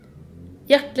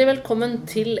Hjertelig velkommen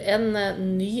til en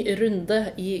ny runde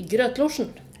i Grøtlosjen.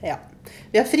 Ja,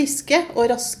 vi friske og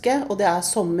raske, og det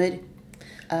sommer.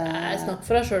 Snakk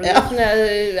for deg selv, ja.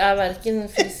 Jeg hverken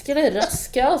frisk eller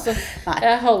rask, ja, altså.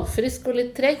 Jeg halvfrisk og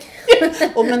litt treg.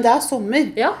 Men det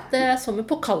sommer. Ja, det sommer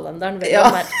på kalenderen, vel å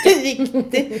merke.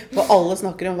 Riktig. For alle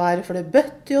snakker om været, for det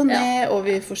bøtter jo ned, og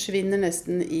vi forsvinner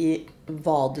nesten i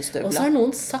vadestøvla. Og så har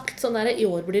noen sagt sånn der, i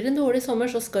år blir det en dårlig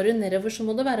sommer, så skal du nedover, så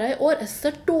må det være i år. Jeg synes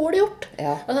det dårlig gjort.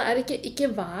 Ja. Altså,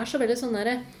 ikke vær så veldig sånn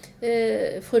der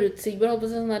forutsigbar,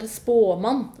 sånn der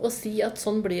spåmann, og si at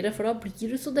sånn blir det, for da blir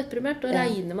du så deprimert og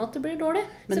regner med at det blir dårlig.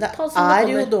 Men det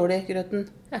jo dårlig, Grøten.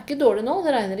 Det ikke dårlig nå,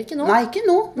 det regner ikke nå. Nei, ikke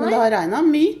nå, men det har regnet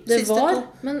mye det siste var,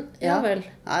 to. Men ja vel.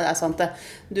 Nei, det sant det.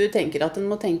 Du tenker at den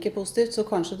må tenke positivt, så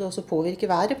kanskje det også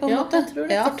påvirker været på en måte. Ja, jeg tror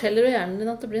det. Forteller du hjernen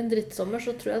din at det blir en drittsommer,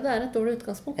 så tror jeg det et dårlig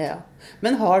utgangspunkt. Ja.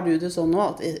 Men har du det sånn nå,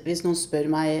 at hvis noen spør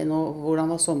meg nå,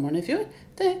 hvordan var sommeren i fjor?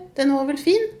 Den var vel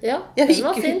fin? Ja, den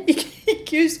var fin.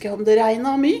 Ikke huske om det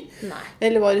regnet mye. Nei.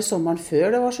 Eller var det sommeren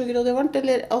før det var så grådig varmt?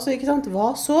 Eller, altså, ikke sant?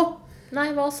 Hva så? Nei,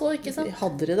 hva så, ikke sant?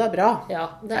 Hadde det da bra? Ja,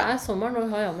 det sommeren, og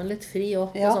vi har jammen litt fri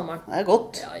også på sommeren. Ja, det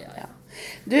godt. Ja.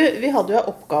 Du, vi hadde jo en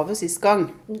oppgave sist gang.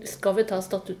 Skal vi ta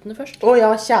statuttene først? Å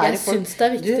ja, kjære folk. Jeg synes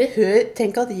det viktig. Du,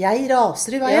 tenk at jeg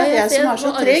raser i veien. Jeg som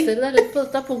så treg. Jeg må arrestere deg litt på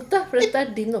dette punktet, for dette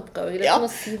din oppgave, Grete,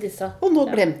 å si disse. Og nå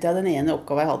glemte jeg den ene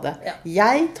oppgaven jeg hadde. Ja.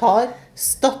 Jeg tar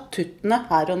statuttene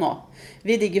her og nå.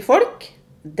 Vi digger folk,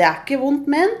 det ikke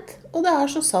vondt ment, og det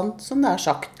så sant som det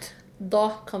sagt.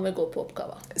 Da kan vi gå på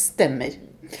oppgaven. Stemmer.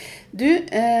 Du,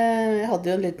 jeg hadde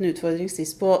jo en liten utfordring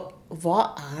sist på hva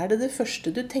det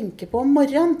første du tenker på om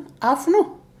morgenen for noe?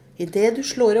 I det du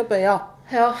slår opp øya.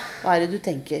 Ja. Hva det du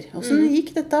tenker? Hvordan gikk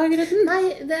dette, Grøten?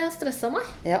 Nei, det stresset meg.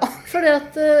 Ja. Fordi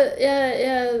at jeg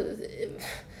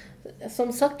som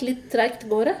sagt, litt tregt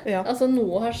går det. Ja. Altså,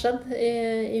 noe har skjedd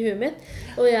i huet mitt.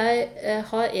 Og jeg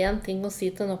har en ting å si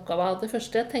til en oppgave. Det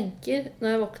første jeg tenker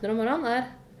når jeg våkner om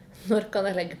morgenen når kan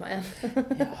jeg legge meg igjen?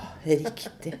 Ja,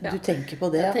 riktig. Du tenker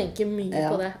på det, Jeg tenker mye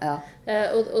på det. Ja.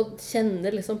 Og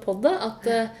kjenner liksom på det at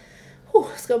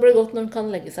skal bli godt når den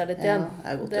kan legge seg litt igjen.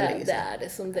 Ja, godt å legge seg. Det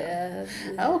liksom det.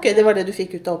 Ja, ok, det var det du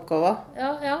fikk ut av oppgaven.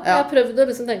 Ja. Jeg prøvde å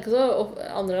liksom tenke så, og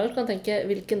andre ganger kan tenke,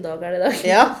 hvilken dag det i dag?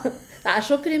 Ja. Det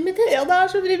så primitivt. Ja, det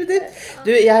så primitivt.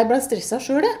 Du, jeg ble stresset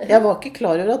selv, Jeg var ikke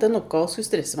klar over at den oppgaven skulle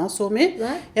stresse meg så mye.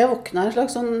 Nei. Jeg våknet en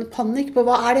slags sånn panikk på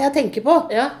hva det jeg tenker på.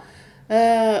 Ja.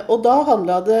 Og da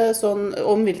handlet det sånn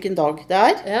om hvilken dag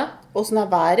det Ja. og sånn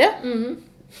været.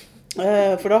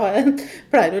 For da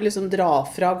pleier å liksom dra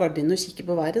fra gardinen og kikke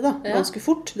på været da, ganske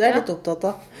fort. Det jeg litt opptatt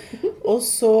av. Og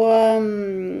så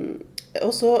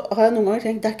har jeg noen ganger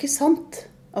tenkt, det ikke sant.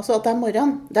 Altså at det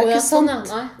morgen. Det ikke sant.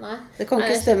 Sånn, Nei. Det kan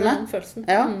ikke stemme.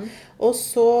 Ja. Og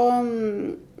så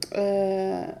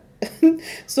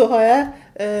så har jeg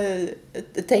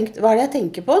tenkt, hva det jeg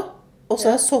tenker på? Og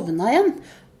så har jeg sovnet igjen.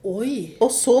 Oi.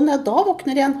 Og så når jeg da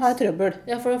våkner igjen, har jeg trøbbel.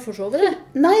 Ja, for da forsover det.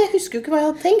 Nei, jeg husker jo ikke hva jeg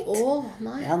hadde tenkt. Nei. Ja,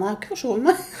 nei, jeg har ikke forsovet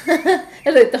meg.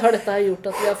 Eller har dette gjort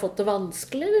at vi har fått det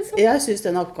vanskelig, liksom? Jeg synes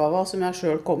den oppgaven som jeg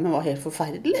selv kom med var helt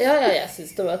forferdelig. Ja, jeg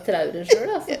synes det var traurig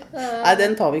selv, altså. Nei,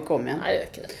 den tar vi ikke om igjen. Nei, jeg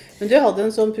gjør ikke det. Men du hadde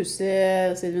en sånn pussig,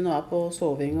 siden vi nå på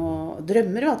soving og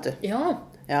drømmer, vet du.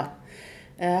 Ja.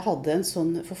 Jeg hadde en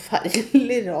sånn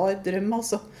forferdelig rar drøm,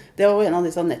 altså. Det var jo en av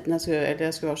disse nettene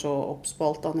jeg skulle være så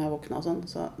oppspalt da når jeg våknet og sånn.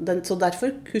 Så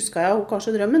derfor husket jeg jo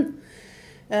kanskje drømmen.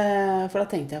 For da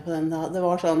tenkte jeg på den da. Det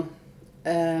var sånn,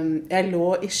 jeg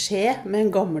lå i skje med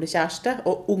en gamle kjæreste,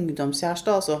 og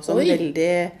ungdomskjæreste, altså. Sånn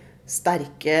veldig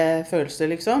sterke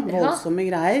følelser, liksom. Voldsomme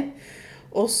greier.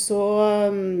 Og så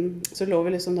lå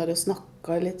vi liksom der og snakket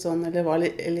litt sånn, eller var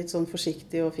litt sånn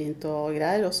forsiktig og fint og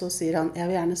greier, og så sier han, jeg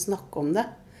vil gjerne snakke om det.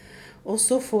 Og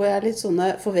så får jeg litt sånne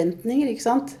forventninger, ikke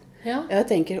sant? Ja. Jeg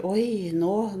tenker, oi,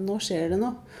 nå skjer det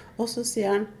noe. Og så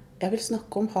sier han, jeg vil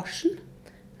snakke om hasjen.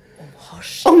 Om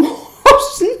hasjen? Om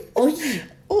hasjen! Oi!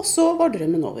 Og så var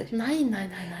drømmen over. Nei.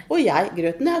 Og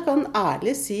Grøten, jeg kan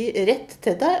ærlig si rett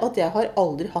til deg at jeg har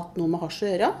aldri hatt noe med hasj å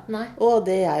gjøre. Nei. Og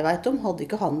det jeg vet om, hadde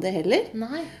ikke han det heller.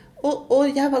 Nei. Og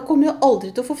jeg kommer jo aldri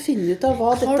til å få finne ut av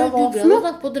hva dette var for noe. Har du googlet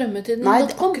det på drømmetiden.com? Nei,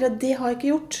 akkurat det har jeg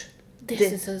ikke gjort. Det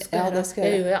synes jeg du skal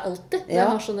gjøre. Det gjør jeg alltid. Ja. Jeg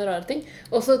har sånne rare ting.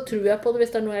 Og så tror jeg på det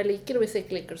hvis det noe jeg liker, og hvis jeg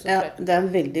ikke liker det, så tror jeg. Ja, det en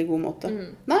veldig god måte.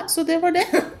 Nei, så det var det.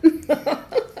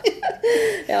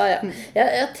 Ja. Jeg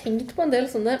har tenkt på en del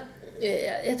sånne,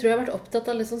 jeg tror jeg har vært opptatt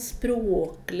av litt sånn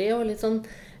språklige og litt sånn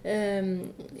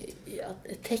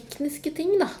tekniske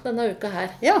ting da, denne uka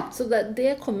her. Ja. Så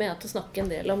det kommer jeg til å snakke en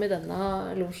del om i denne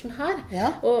losjen her.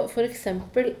 Ja. Og for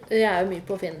eksempel, jeg jo mye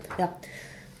på Finn. Ja.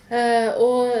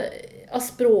 Og av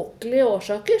språklige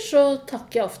årsaker så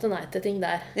takker jeg ofte nei til ting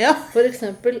der. Ja. For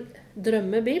eksempel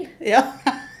drømme bil Ja.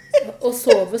 og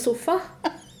sove sofa.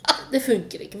 Det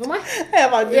funker ikke for meg. Jeg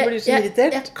vet, du blir så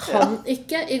irritert. Jeg kan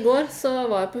ikke. I går så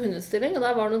var jeg på hundestilling, og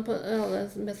der var noen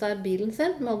hadde med seg bilen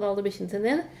sin, med alle bikkjene sine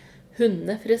inn.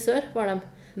 Hundefrisør var dem.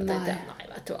 Da tenkte jeg, nei,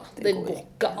 vet du hva, det går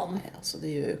ikke an. Nei, altså, det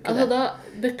gjør jo ikke Altså det. Da,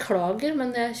 beklager, men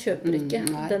jeg kjøper ikke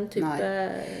den type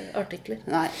artikler.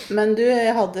 Nei, men du,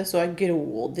 jeg hadde så en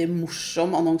grådig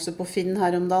morsom annonse på Finn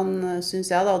her om dagen,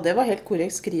 synes jeg da, og det var helt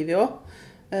korrekt skrevet også.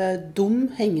 Dum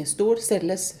hengestol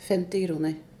selges 50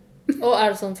 kroner. Og er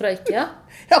det sånn fra IKEA?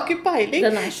 Jeg har ikke peiling.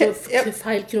 Den er så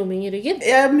feil kruming i ryggen.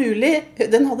 Ja, mulig.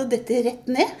 Den hadde dette rett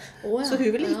ned, Ja. så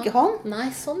hun ville ikke ha den. Nei,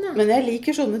 sånn ja. Men jeg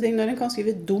liker sånne ting når en kan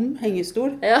skrive dum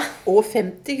hengestol. Ja, Og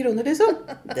 50 kroner liksom.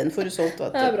 Den får du solgt,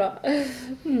 vet det er du. bra.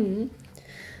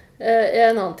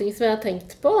 En annen ting som jeg har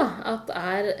tenkt på, da, at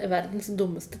er verdens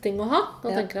dummeste ting å ha. Nå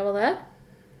tenker jeg hva det er.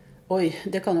 Oi,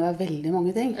 det kan jo være veldig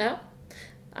mange ting. Ja.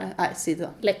 Nei, si det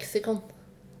da. Leksikon.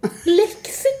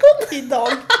 Leksikon! I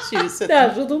dag, 2017. Det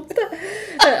er så dumt, det.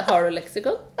 Har du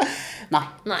leksikon? Nei.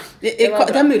 Nei, Det det var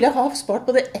er bra. mulig jeg har spart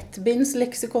på det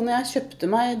ettbinds-leksikonet jeg kjøpte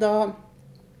meg da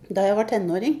jeg var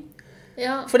tenåring.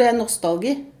 Ja, For det er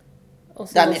nostalgi.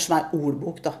 også Det er mer som er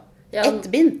ordbok da. Ja. Ett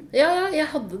bind. Ja, jeg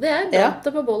hadde det. Jeg Ja. brant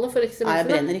det på bålet for ikke så Nei, jeg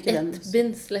lenge brenner ikke den.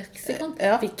 Ettbindsleksikon.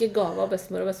 Ja. Fikk i gave av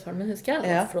bestemor og bestefaren min, husker jeg. Det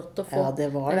var Ja. flott å få. Ja, det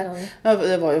var det. den gangen. Ja,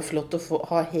 det var jo flott å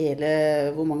ha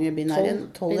hele, hvor mange bind er det igjen?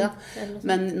 12, ja. bind, eller noe sånt.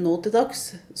 Men nå til dags,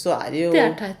 så er det jo... Det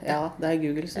er teit, det. Ja, det er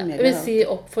Google som Jeg gjelder. vil da. si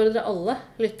oppfordre alle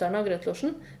lytterne av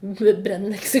Grøtlosjen. Brenn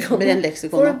leksikonet. Brenn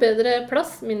leksikonet. Får du bedre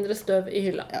plass, mindre støv i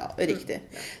hylla. Ja, riktig.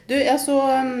 Du, jeg så,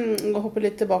 hopper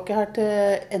litt tilbake her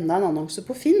til enda en annonse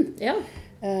på Finn. Ja.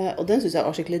 Og den synes jeg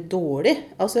var skikkelig dårlig.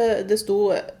 Altså, det sto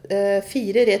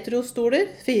 4 retrostoler,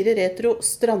 4 retro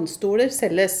strandstoler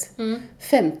selges.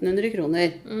 1500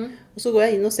 kroner. Og så går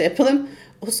jeg inn og ser på dem,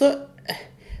 og så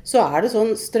er det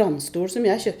sånn strandstol som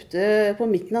jeg kjøpte på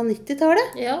midten av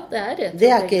 90-tallet. Ja, det er retro. Det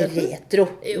er ikke retro.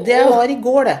 Jo. Det var i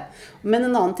går, det. Men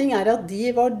en annen ting er at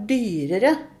de var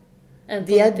dyrere. En på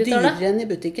De er 90-tallet. dyrere enn i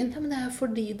butikken. Ja, men det er jo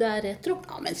fordi det er retro.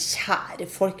 Ja, men kjære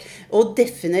folk, å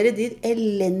definere de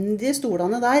elendige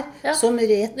stolene der Ja, som Det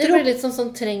retro. blir litt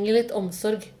sånn trenger litt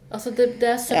omsorg. Altså, det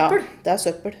er Ja, søppel. det er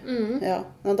søppel. Ja,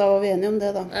 men da var vi enige om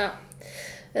det da. Ja.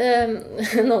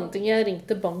 En annen ting, jeg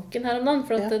ringte banken her om dagen,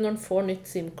 for at Ja. når en får nytt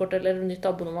SIM-kort eller nytt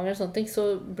abonnement eller sånne ting,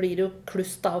 så blir det jo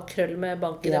kluss da og krøll med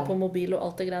banken Ja. på mobil og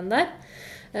alt det greiene der.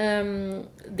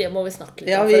 Det må vi snakke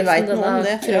litt Ja, om, vi forresten, vet noe om denne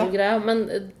det, ja. krøllgreia. Men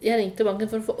jeg ringte banken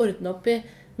for å få ordnet opp i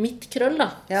mitt krøll da,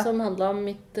 Ja. som handlet om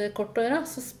mitt kort og øra.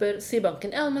 Så sier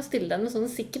banken, ja, må jeg stille deg med sånne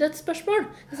sikkerhetsspørsmål?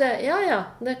 Så sier jeg, ja,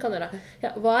 det kan jeg gjøre. Ja,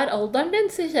 hva er alderen din,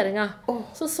 sier kjæringa. Åh.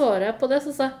 Så svarer jeg på det,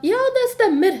 så sa jeg, ja, det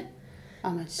stemmer. Ja,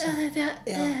 men kjære,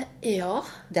 Ja.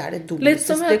 det er det dummeste. Litt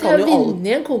som det at kan jeg jo alle...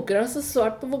 vinner en konkurranse og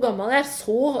svart på hvor gammel jeg er.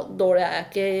 Så dårlig er jeg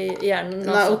ikke i hjernen.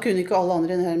 Nei, og kunne ikke alle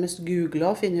andre nærmest googlet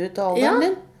og finne ut av Ja, alderen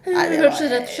din? hun Nei, det hørtes var-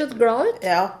 rett og slett glad ut.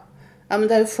 Ja. Ja, men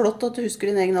det er jo flott at du husker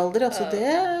din egen alder, altså det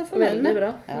er jeg fornøyd med. Veldig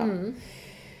bra. Ja. Mm.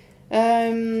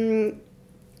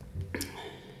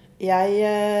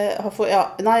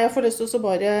 Jeg får lyst til å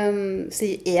bare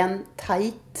si en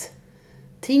teit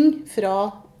ting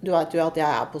fra... Du vet jo at jeg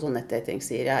er på sånn nettdating,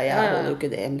 sier jeg. Jeg Ja. holder jo ikke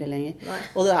det hemmelig lenger. Nei.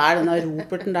 Og det er denne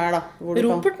roperten der, da. hvor du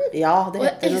kan- Roperten? Ja, det Og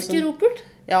jeg heter noe elsker sånn. Ropert.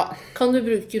 Ja, Kan du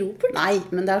bruke Ropert? nei,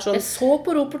 men det er sånn... Jeg så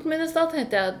på Roperten min i stad,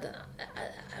 tenkte jeg, det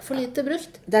er for lite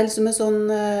brukt. Det er liksom en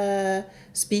sånn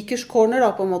speakers corner,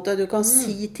 da, på en måte. Du kan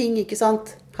si ting, ikke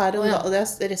sant? Her og Å, ja. da. Og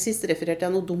sist refererte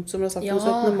jeg noe dumt som ble sagt Ja. på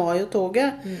 17. mai og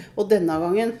toget. Og denne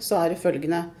gangen så er det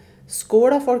følgende. Skål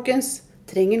da, folkens.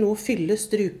 Trenger noe å fylle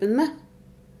strupen med.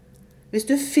 Hvis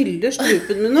du fyller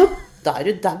strupen med noe, da er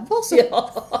du dau, altså. Ja,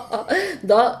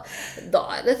 da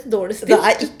er det et dårlig stil. Det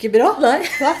er ikke bra. Nei.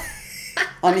 Nei.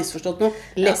 Har misforstått noe.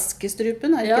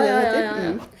 Leskestrupen, er det Ja, ikke ja, det det ja, heter?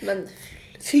 ja. Mm. Men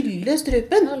Fylle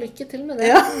strupen. ja, lykke til med det.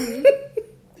 Ja.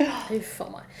 Huff a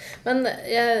meg. Men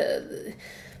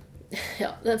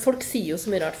folk sier jo så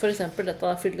mye rart, for eksempel dette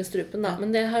å fylle strupen, da.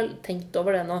 Men jeg har tenkt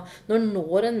over det nå. Når en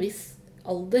når en viss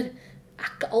alder, er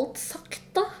ikke alt sagt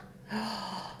da?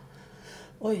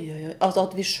 Oi, oi, oi. Altså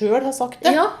at vi selv har sagt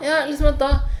det. Ja, liksom at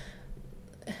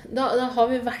da har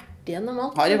vi vært igjennom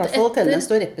alt. Har i hvert fall tendens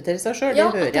til å repetere seg selv, det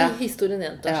hører at jeg. historien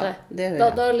gjentar Ja, seg. det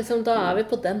hører jeg. Da er vi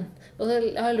på den. Og så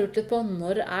har jeg lurt litt på,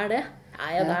 når er det?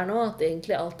 Er jeg der nå, at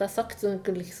egentlig alt er sagt, så hun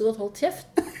kunne like så godt holdt kjeft?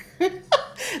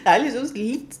 Det er liksom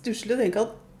litt stusselig å tenke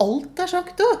at alt er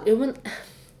sagt da. Jo, men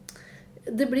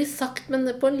det blir sagt, men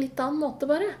på en litt annen måte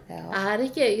bare. Ja. Er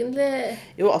ikke egentlig...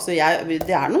 Jo, altså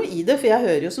det er noe i det, for jeg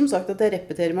hører jo som sagt at jeg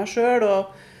repeterer meg selv,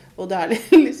 og det er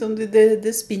liksom,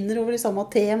 det spinner over de samme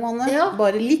temaene, Ja.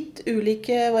 bare litt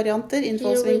ulike varianter, Here we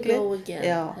innfallsvinkler. go again.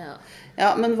 Ja. Ja.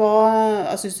 Ja, men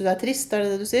hva synes du det trist,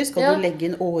 det du sier? Skal Ja. du legge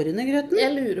inn årene i grøten?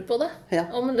 Jeg lurer på det. Ja.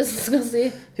 Om man liksom skal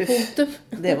si punktum.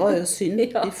 Det var jo synd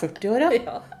Ja. i 40-åra.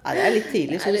 Ja. Nei, det er litt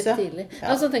tidlig, Det er synes litt jeg. tidlig. Ja.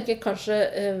 Altså tenker jeg kanskje,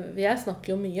 jeg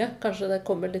snakker jo mye, kanskje det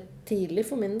kommer litt tidlig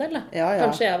for min del. Da. Ja, ja.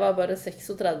 Kanskje jeg var bare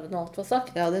 36 når alt var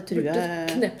sagt. Ja, det tror Burde jeg.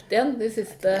 knept igjen de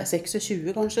siste... Jeg er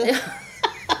 26 kanskje.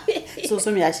 Sånn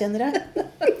som jeg kjenner deg.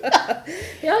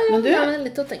 Ja, Men du- men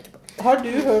litt å tenke på. Har du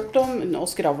hørt om, nå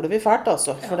skravler vi fælt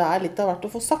altså, for det er litt av hvert å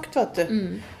få sagt, vet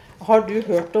du. Har du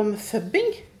hørt om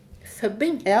fubbing?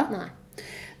 Fubbing? Ja. Nei.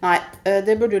 Nei,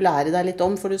 det bør du lære deg litt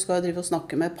om, for du skal jo drive og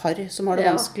snakke med par som har det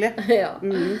Ja. vanskelig.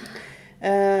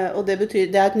 Ja. Og det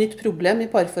betyr, det er et nytt problem i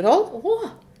parforhold, Åh,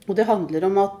 og det handler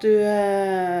om at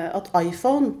at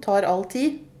iPhone tar all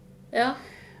tid. ja.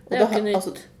 Og Det er jo det ikke har- nytt.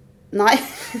 altså, Nei,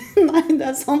 nei, det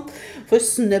er sant. For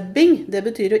snubbing, det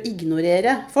betyr å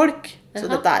ignorere folk. Så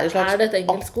Jaha. dette er et slags... Er det et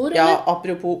engelsk ord, Ja, eller?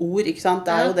 apropos ord, ikke sant?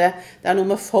 Det er Ja. jo det. Det er noe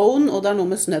med phone, og det er noe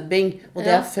med snubbing, og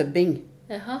det Ja. er fubbing.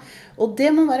 Jaha. Og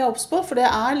det må man være obs på, for det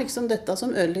er liksom dette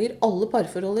som ødelegger alle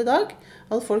parforhold i dag.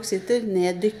 At folk sitter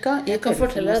neddykka i Jeg kan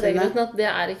fortelle deg det, telefonene Grøten, at det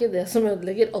er ikke det som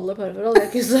ødelegger alle parforhold. Det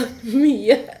er ikke så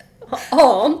mye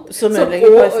annet Som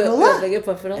ødelegger parforholdet? ødelegger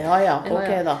parforhold. Ja, ja,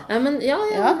 ok da. Nei, men, ja,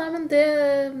 Ja. nei, men det...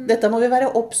 Dette må vi være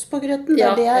obs på, Grøten. Det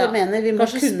er det jeg mener. Vi må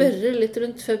Kanskje spørre litt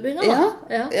rundt fubbinga, Ja,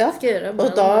 da. ja. Skal jeg gjøre.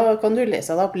 Og da kan du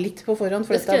lese deg opp litt på forhånd,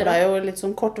 for Det skal dette ble jeg jo litt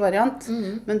sånn kort variant.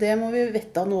 Men det må vi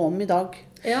vette noe om i dag.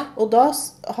 Ja, Og da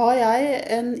har jeg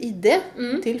en idé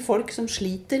til folk som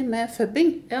sliter med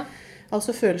fubbing. ja,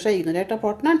 Altså føler seg ignorert av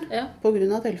partneren ja. på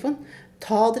grunn av telefon.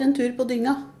 Ta dere en tur på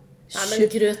dynga. Nei, men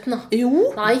Grøten, da.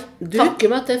 Jo. Nei, Du- takke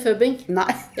meg til fubbing.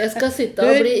 Nei. Jeg skal sitte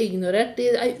Hør. og bli ignorert i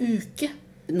ei uke.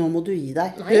 Nå må du gi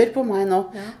deg. Nei. Hør på meg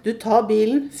nå. Ja. Du tar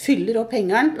bilen, fyller opp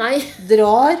hengeren, Nei.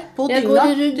 drar på Jeg dynga.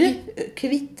 går i rugg. Du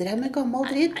kvitter deg med gammel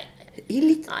dritt. I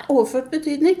litt Nei. overført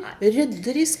betydning.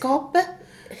 Rydder i skapet.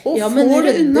 Og Ja, men får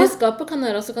det rydde unna. i skapet kan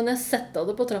jeg gjøre, så kan jeg sette av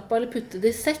det på trappa, eller putte det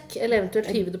i sekk, eller eventuelt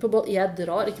hive det på bål. Jeg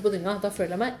drar ikke på dynga. Da føler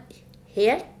jeg meg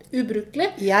helt ubrukelig.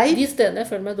 Jeg- De stedene jeg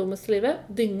føler meg dummest i livet,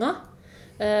 dynga,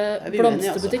 vi uenige,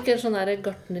 blomsterbutikk eller sånn der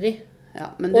gartneri, Ja,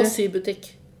 men og du,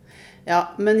 sybutikk. ja,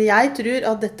 men jeg tror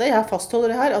at dette, jeg fastholder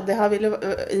det her, at det her ville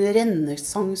en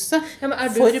renessanse Ja, men er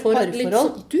du for litt parforhold.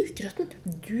 sånn, du, Grøten,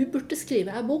 du burde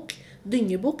skrive ei bok,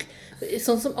 dyngebok,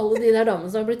 sånn som alle de der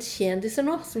damene som har blitt kjendiser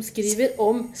nå, som skriver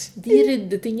om de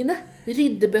ryddetingene,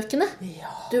 ryddebøkene.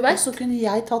 Du Og vet, så kunne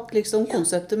jeg tatt liksom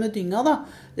konseptet med dynga da.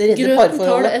 Redde Grøten tar det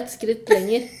parforholdet. et skritt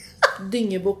lenger.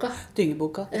 Dyngeboka.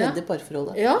 Dyngeboka. Ja. Redde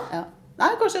parforholdet. Ja.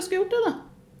 Nei, kanskje jeg skulle gjort det da.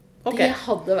 Ok. Det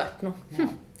hadde vært noe.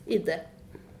 Idé.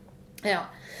 Ja.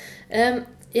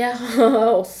 Jeg har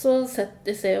også sett,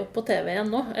 jeg ser jo på TV igjen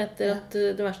nå, etter at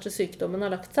den verste sykdommen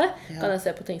har lagt seg, Ja. kan jeg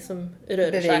se på ting som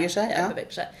rører Beveger seg, ja.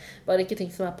 beveger seg. Bare ikke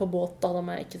ting som er på båt, da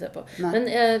må jeg ikke se på. Nei. Men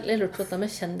jeg lurte på dette med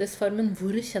kjendisfarmen.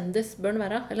 Hvor kjendis bør den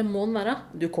være? Eller må den være?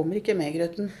 Du kommer ikke med,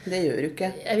 Grøten. Det gjør du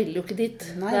ikke. Jeg vil jo ikke dit.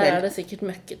 Nei, Der vel. er det sikkert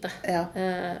møkkete. Ja.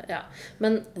 Ja.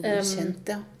 Men Kjent,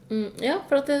 ja. ja,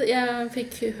 for at jeg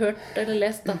fikk hørt eller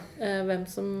lest da, hvem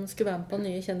som skulle være med på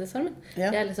den nye kjendisfarmen.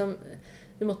 Ja. Jeg liksom,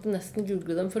 du måtte nesten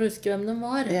google dem for å huske hvem de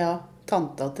var. Ja,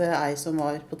 tanta til ei som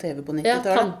var på TV på Ja,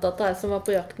 90-tallet. tanta til ei som var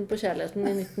på jakten på kjærligheten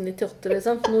i 1998,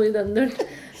 liksom. Noe i den duren.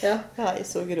 Ja. Nei,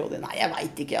 så grådig. Nei, jeg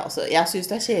vet ikke, altså. Jeg synes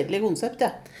det er kjedelig konsept,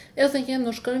 jeg. Jeg tenker,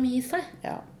 når skal de gi seg?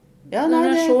 Ja. Ja, Når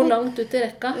det er så det langt ut i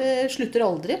rekka. slutter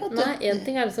aldri, vet du. Nei, en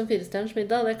ting er liksom 4-stjerners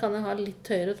middag. Det kan jeg ha litt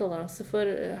høyere toleranse for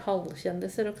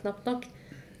halvkjendiser og knapt nok.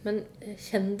 Men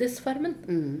kjendisfarmen?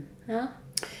 Ja.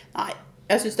 Nei,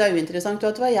 jeg synes det er uinteressant.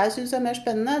 Vet du hva jeg synes er mer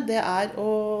spennende? Det er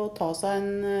å ta seg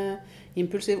en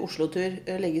impulsiv Oslo-tur,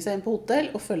 legge seg inn på hotell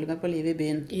og følge med på livet i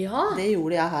byen. Ja. Det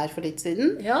gjorde jeg her for litt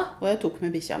siden, Ja. og jeg tok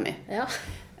med bikkja mi. Ja.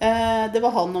 Det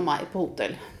var han og meg på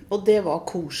hotell, og det var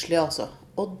koselig, altså.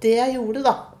 Og det jeg gjorde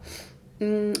da,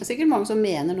 sikkert mange som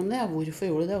mener noe om det, ja, hvorfor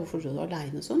gjorde du det, hvorfor dro du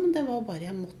alene sånn, men det var bare,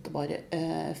 jeg måtte bare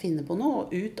finne på noe,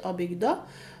 og ut av bygda,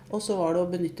 og så var det å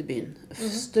benytte byen.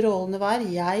 Strålende vær,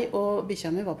 jeg og bikkja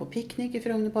mi var på piknik i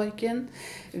Frognerparken,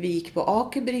 vi gikk på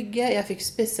Aker Brygge, jeg fikk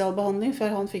spesialbehandling,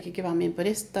 for han fikk ikke være med inn på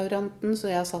restauranten, så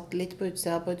jeg satt litt på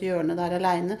utsida på et hjørne der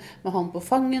alene, med han på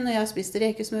fangen, og jeg spiste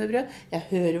rekesmørbrød. Jeg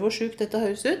hører hvor sjukt dette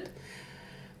høres ut.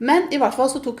 Men i hvert fall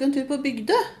så tok vi en tur på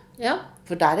Bygdø. Ja.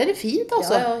 For der er det fint,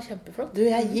 altså. Ja, kjempeflott. Du,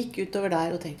 jeg gikk utover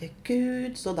der og tenkte,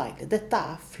 Gud, så deilig. Dette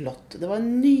er flott. Det var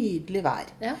nydelig vær.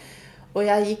 Ja. Og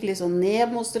jeg gikk liksom ned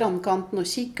mot strandkanten og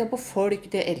kikket på folk.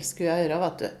 Det elsker jeg å gjøre,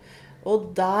 vet du. Og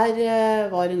der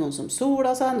var det noen som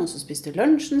sola seg, noen som spiste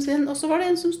lunsjen sin, og så var det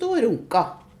en som sto og runka.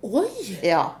 Oi!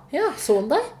 Ja, Ja, så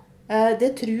han deg? det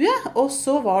tror jeg. Og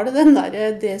så var det den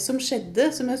der, det som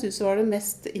skjedde, som jeg synes var det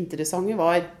mest interessante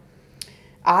var,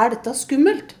 dette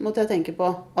skummelt, måtte jeg tenke på.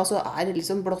 Altså, det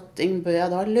liksom blotting, bør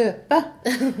jeg da løpe?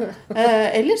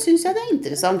 Eller synes jeg det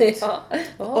interessant? Ja.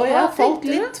 Og jeg falt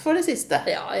litt for det siste.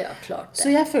 Ja, klart det. Så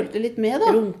jeg følte litt med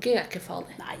da. Runking ikke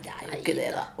farlig. Nei, det jo ikke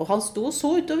det da. Og han sto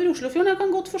så utover Oslofjorden, jeg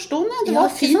kan godt forstå det. Det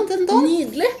var fint en dag.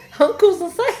 Nydelig. Han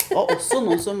koset seg. Og også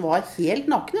noen som var helt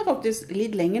nakne, faktisk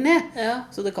litt lenger ned. Ja.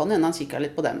 Så det kan hende han kikket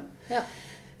litt på dem. Ja.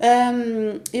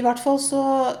 I hvert fall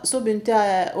så begynte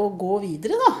jeg å gå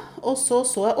videre da, og så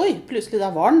jeg, oi, plutselig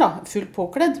der var han da, fullt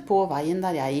påkledd på veien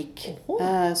der jeg gikk.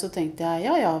 Så tenkte jeg,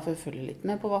 ja, for jeg følger litt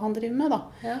med på hva han driver med da.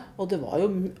 Ja. Og det var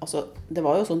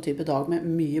jo sånn type dag med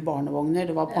mye barnevogner,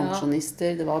 det var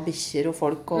pensjonister, det var bikkjer og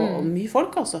folk, og mye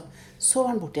folk altså. Så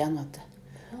var han borte igjen, vet du.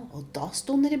 Og da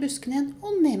sto han ned i busken igjen,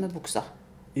 og ned med buksa,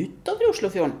 utover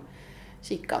Oslofjorden,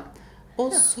 kikket han.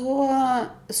 Og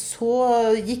så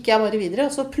gikk jeg bare videre,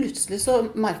 og så plutselig så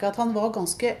merket jeg at han var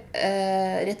ganske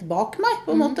rett bak meg,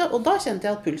 på en måte. Og da kjente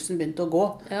jeg at pulsen begynte å gå.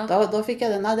 Ja. Da fikk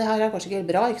jeg den, nei, det her kanskje ikke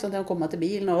helt bra, ikke sant? Jeg kom meg til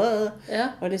bilen, og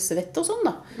var litt svett og sånn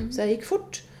da. Så jeg gikk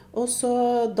fort. Og så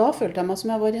da følte jeg meg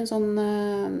som jeg var i en sånn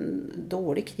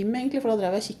dårlig krim egentlig, for da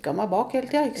drev jeg og kikket meg bak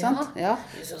hele tiden, ikke sant? Ja,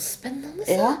 det er så spennende.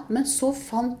 Så. Ja, men så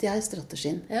fant jeg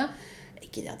strategien. Ja.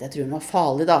 Ikke det at jeg tror den var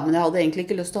farlig da, men jeg hadde egentlig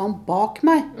ikke lyst til å ha den bak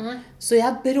meg. Så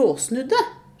jeg bråsnudde,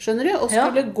 skjønner du? Og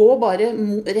skulle gå bare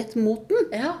rett mot den.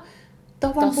 Ja.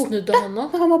 Da var han borte. Snudde han nå?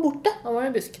 Han var borte. Han var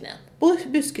i busken igjen. På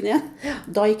busken igjen.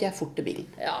 Da gikk jeg fort til bilen.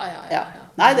 Ja.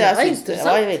 Nei, det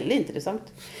var veldig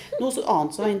interessant. Noe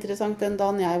annet som var interessant den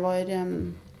dagen jeg var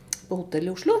på hotell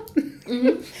i Oslo,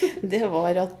 det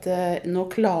var at nå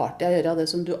klarte jeg å gjøre det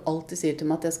som du alltid sier til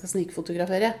meg, at jeg skal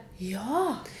snikfotografere.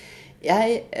 Ja.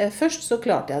 Først så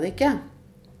klarte jeg det ikke,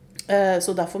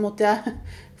 så derfor måtte jeg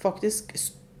faktisk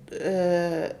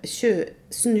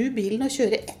snu bilen og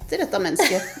kjøre etter dette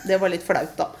mennesket. Det var litt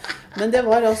flaut da. Men det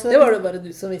var altså... Det var det bare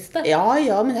du som visste. Ja,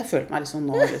 men jeg følte meg liksom,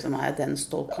 nå liksom, er jeg den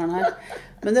stalkeren her.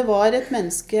 Men det var et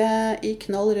menneske i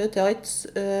knall rød tights,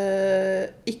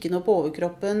 ikke noe på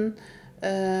overkroppen,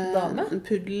 en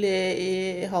puddel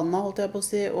i handa, holdt jeg på å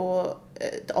si, og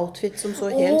et outfit som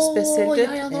så helt spesielt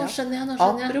ut. Ja, nå skjønner jeg.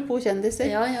 Apropos kjendiser.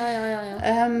 Ja.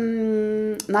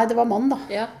 Nei, det var mann da.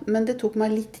 Ja. Men det tok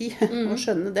meg litt tid å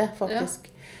skjønne det, faktisk.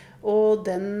 Ja. Og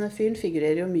den fyren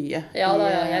figurerer jo mye. Ja,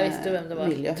 jeg visste jo hvem det var.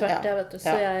 Miljø. Tvert, jeg vet du.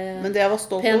 Så jeg... Men det jeg var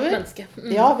stolt over... Pent menneske.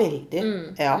 Ja, veldig.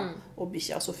 Ja. Og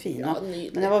bikkja så fine. Ja,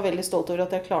 men jeg var veldig stolt over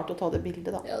at jeg klarte å ta det bildet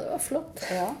da. Ja, det var flott.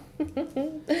 Ja.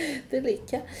 Det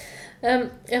liker jeg.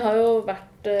 Jeg har jo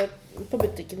vært på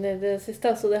butikken i det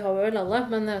siste, så det har vi vel alle.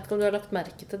 Men jeg vet ikke om du har lagt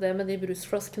merke til det med de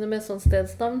brusflaskene med sånn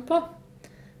stedsnavn på.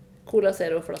 Cola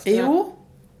Zero-flaskene. Jo.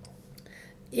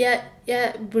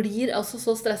 Jeg blir altså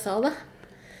så stresset av det.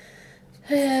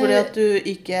 Fordi at du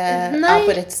ikke er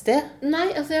på rett sted?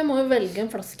 Nei, altså jeg må jo velge en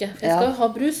flaske. Jeg skal jo ha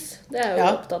brus. Det er jeg jo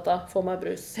opptatt av. Få meg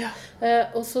brus. Ja.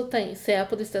 Og så ser jeg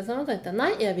på de stedene og tenkte nei,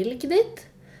 jeg vil ikke dit.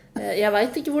 Jeg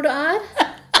vet ikke hvor det er.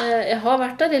 Jeg har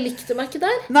vært der, jeg likte meg ikke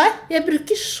der. Nei. Jeg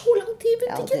bruker så lang tid i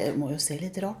butikken. Ja, det må jo se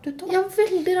litt rart ut da. Ja,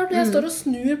 veldig rart. Jeg står og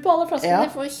snur på alle flaskene.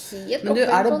 Jeg får helt men du,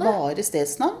 er det bare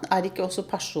stedsnavn? Er det ikke også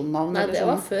personnavn? Nei, det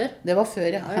var før. Det var før,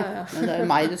 ja. Men det er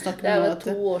jo meg du snakker med. Det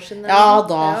er jo 2 år siden. Ja,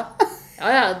 da.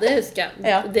 Ja, det husker jeg.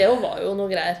 Ja. Det var jo noe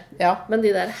greier. Ja. Men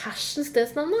de der hersens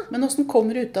stedsnavnene. Men hvordan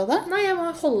kommer du ut av det? Nei, jeg må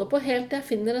holde på helt til jeg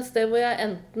finner et sted hvor jeg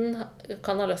enten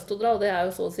kan ha lyst til å dra, og det er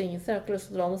jo så å si ingen sted, jeg har ikke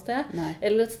lyst til å dra noe sted,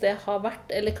 eller et sted jeg har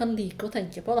vært, eller kan like å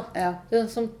tenke på da. Ja.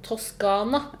 Som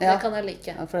Toskana, det kan jeg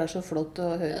like. Ja, for det er så flott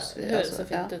å høres. Det høres så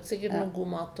fint ut. Sikkert noe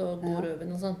god mat og god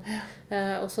rødvin og sånn.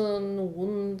 Og så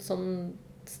noen sånn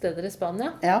steder i Spania.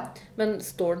 Ja. Men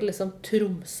står det liksom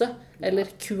Tromsø eller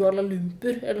Kuala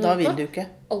Lumpur eller da vil du ikke.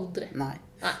 Aldri. Nei.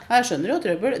 Jeg skjønner jo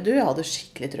trøbbel. Du, jeg hadde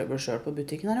skikkelig trøbbel selv på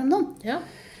butikken her om dagen. Ja.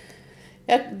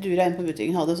 Jeg duret inn på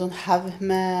butikken, hadde en sånn haug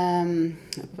med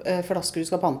flasker du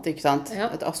skal pante, ikke sant?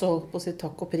 Ja. Altså holdt på å si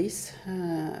takk og pris.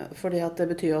 Fordi at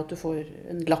det betyr at du får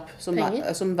en lapp som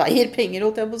veier penger,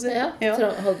 holdt jeg på å si. Ja.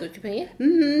 Hadde du ikke penger?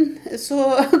 Så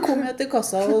kom jeg til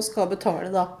kassa og skal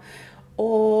betale da.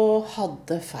 Og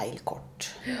hadde feil kort.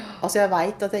 Altså jeg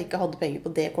vet at jeg ikke hadde penger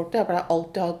på det kortet. Jeg pleier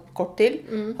alltid å ha et kort til.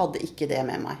 Hadde ikke det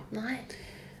med meg. Nei.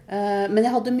 Men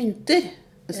jeg hadde mynter.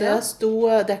 Så jeg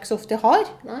det er ikke så ofte jeg har.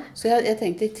 Nei. Så jeg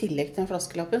tenkte i tillegg til den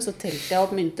flaskelappen, så telte jeg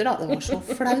opp mynter da. Det var så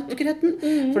flaut, grøtten.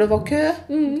 For det var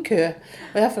kø.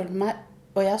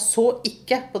 Og jeg så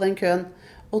ikke på den køen.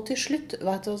 Og til slutt,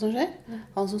 vet du hva som skjer?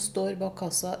 Han som står bak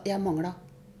kassa, jeg manglet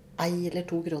 1 eller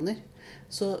 2 kroner.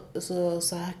 Så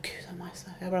sa jeg, Gud av meg,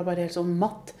 jeg ble bare helt sånn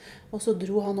matt. Og så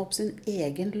dro han opp sin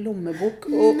egen lommebok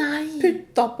og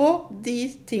putta på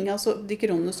de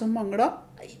kronene som manglet.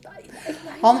 Nei.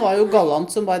 Han var jo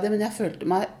galant som bare det, men jeg følte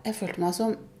meg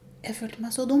som Jeg følte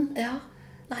meg så dum. Ja.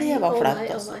 Nei, det var flaut, nei,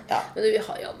 altså. nei. Ja. Men vi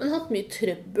har jammen hatt mye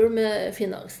trøbbel med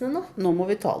finansene nå. Nå må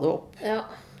vi ta det opp. Ja.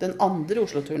 Den andre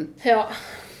Oslo-turen. Ja.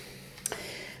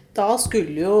 Da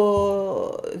skulle jo...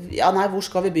 Ja, nei, hvor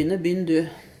skal vi begynne? Begynn du.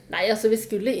 Nei, altså vi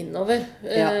skulle innover.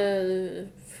 Ja.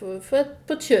 På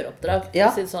et kjøreoppdrag, for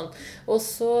å si det sånn. Og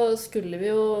så skulle vi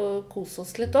jo kose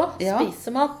oss litt også,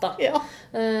 spise mat da. Ja.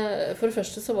 For det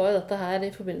første så var jo dette her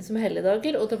i forbindelse med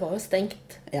helligdager, og det var jo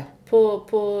stengt. Ja.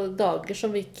 På dager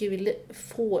som vi ikke ville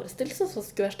forestille oss så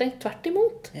skulle være stengt, tvert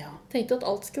imot. Ja. Tenkte at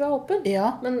alt skulle være åpen.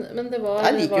 Ja. Men det var...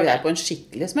 Der liker jo jeg på en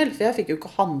skikkelig smell, for jeg fikk jo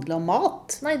ikke handlet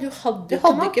mat. Nei, du hadde jo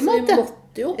ikke mat, så vi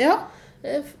måtte jo... Ja.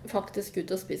 Faktisk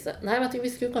ut og spise. Nei, vet du, vi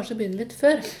skulle kanskje begynne litt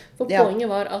før. For poenget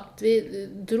var at vi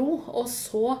dro, og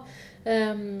så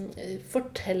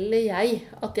forteller jeg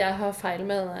at jeg har feil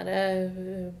med den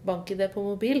der bank-ID på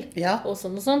mobil. Ja. Og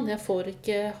sånn og sånn. Jeg har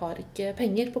ikke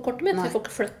penger på kortet mitt. Jeg får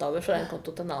ikke flytte over fra en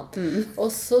konto til en annen. Og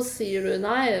så sier du,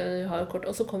 nei, jeg har jo kort.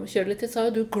 Og så kjører litt til, så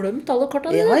har jo du glemt alle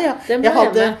kortene dine. Ja. Jeg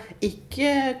hadde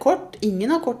ikke kort,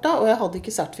 ingen av korta, og jeg hadde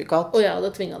ikke sertifikat. Og jeg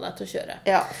hadde tvinget deg til å kjøre.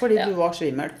 Ja, fordi du var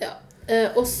svimmel. Ja.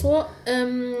 Og så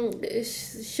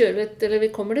kjører vi litt, eller vi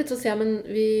kommer dit, så sier jeg, men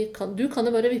du kan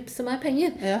jo bare vippse meg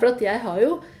penger. Ja. For at jeg har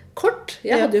jo kort.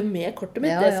 Jeg hadde jo med kortet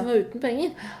mitt, det som var uten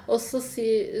penger. Og så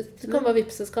sier du kan bare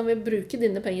vippse, så kan vi bruke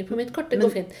dine penger på mitt kort. Det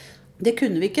går fint. Det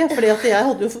kunne vi ikke, fordi at jeg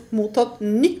hadde jo mottatt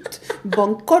nytt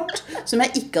bankkort som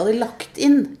jeg ikke hadde lagt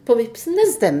inn. På vipsen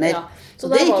din? Stemmer. Ja. Så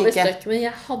da var vi støkk, men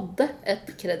jeg hadde et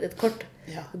kredittkort.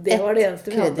 Ja, det var det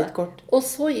eneste vi hadde. Og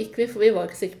så gikk vi, for vi var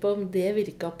ikke sikre på om det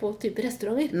virket på type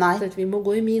restauranter. Nei. Så vi må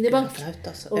gå i minibank. Flaut,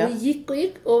 altså. Og vi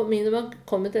gikk, og minibank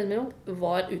kom til en minibank,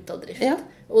 var ute av drift. Ja.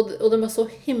 Og de var så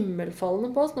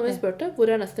himmelfallende på oss når vi spurte,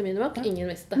 hvor er neste minibank? Ingen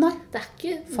visste. Nei. Det er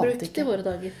ikke brukt i våre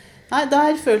dager. Nei,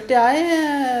 der følte jeg,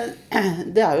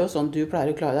 det er jo sånn du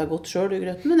pleier å klare deg godt selv, du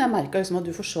Grøten, men jeg merket liksom at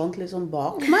du forsvant litt sånn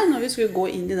bak meg når vi skulle gå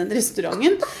inn i den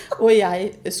restauranten, og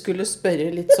jeg skulle spørre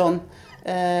litt sånn,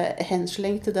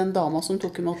 hensling til den dama som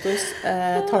tok imot oss,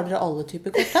 tar dere alle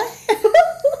typer kort her?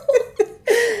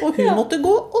 Og hun måtte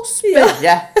gå og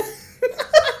spørre.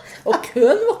 Og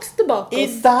køen vokste bak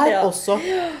oss. Der også.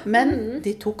 Men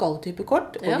de tok alle typer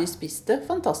kort, og vi spiste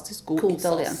fantastisk god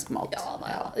italiensk mat.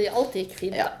 Alt gikk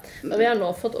fint da. Men vi har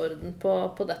nå fått orden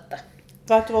på dette.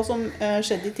 Vet du hva som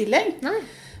skjedde i tillegg? Nei.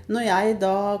 Når jeg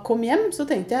da kom hjem, så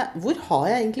tenkte jeg, hvor har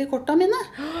jeg egentlig kortene mine?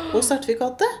 Og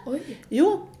sertifikatet? Oi.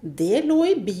 Jo, det lå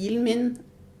i bilen min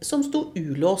som sto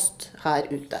ulåst her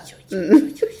ute.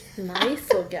 Nei,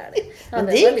 så gærlig. Men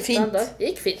det gikk fint. Det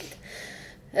gikk fint.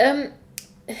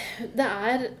 Det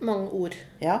er mange ord.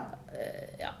 Ja.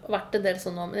 Vært en del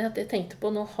sånn om. Jeg tenkte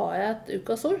på, nå har jeg et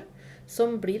ukasord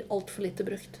som blir alt for lite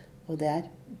brukt. Og det er?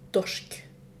 Dorsk.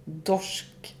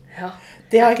 Dorsk. Ja.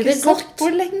 Det har jeg ikke sagt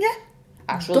på lenge.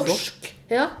 Er så dorsk.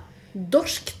 Ja,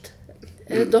 dorskt.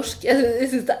 Dorsk. Jeg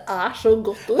synes det er så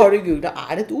godt ord. Har du googlet,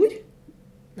 er det et ord?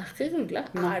 Nei, ikke googlet.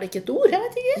 Er det ikke et ord? Jeg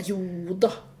vet ikke. Jo da,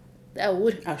 det er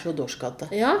ord. Er så dorskete.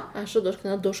 Ja, er så dorsk.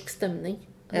 Det er dorsk stemning.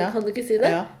 Ja. Kan du ikke si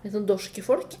det? Ja. Litt sånn dorske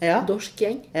folk. Ja. Dorsk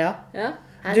gjeng. Ja.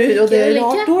 Du, og det er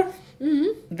rart ord.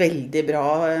 Veldig bra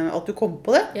at du kom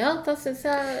på det. Ja, da synes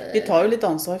jeg... Vi tar jo litt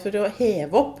ansvar for å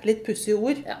heve opp litt pussige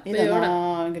ord i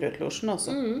denne grøtlosjen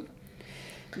også.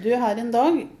 Du, her en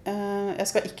dag, jeg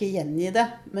skal ikke gjengi det,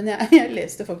 men jeg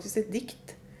leste faktisk et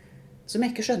dikt som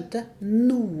jeg ikke skjønte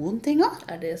noen ting av.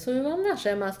 Er det så uvanlig?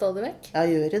 Skjer meg stadig vekk? Ja,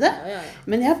 gjør det. Ja.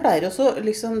 Men jeg pleier også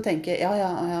liksom tenke,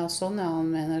 ja, sånn, han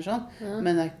mener sånn. Ja.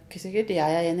 Men det er ikke sikkert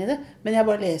jeg er enig i det. Men jeg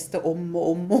bare leste om og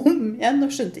om igjen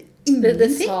og skjønte ingenting.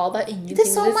 Det sa deg ingenting,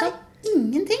 Det sa meg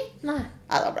ingenting. Nei,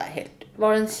 da ble jeg helt...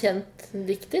 Var det en kjent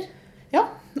dikter? Ja,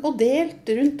 og delt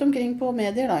rundt omkring på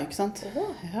medier da, ikke sant?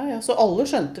 Ja, så alle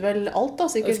skjønte vel alt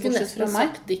da, sikkert bortsett fra meg. Jeg skulle nesten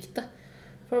sagt diktet.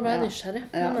 For da ble jeg nysgjerrig.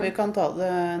 Ja, vi kan ta det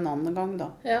en annen gang da.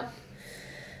 Ja.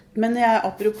 Men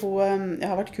apropos, jeg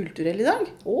har vært kulturell i dag.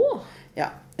 Ja,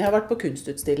 jeg har vært på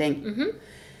kunstutstilling.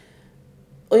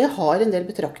 Og jeg har en del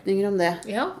betraktninger om det.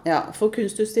 Ja, for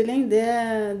kunstutstilling, det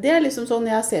er liksom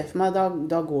sånn jeg ser for meg,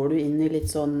 da går du inn i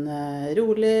litt sånn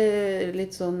rolig,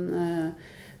 litt sånn...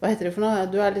 Hva heter det for noe?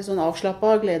 Du er litt sånn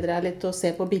avslappet, gleder deg litt til å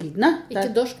se på bildene. Ikke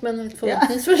dorsk, men litt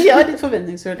forventningsfull. Ja, litt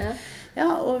forventningsfull. Ja,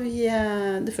 og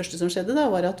det første som skjedde da,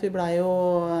 var at vi ble jo...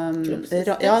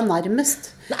 Ja, nærmest.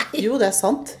 Nei. Jo, det er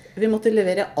sant. Vi måtte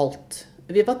levere alt.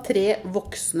 Vi var 3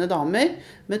 voksne damer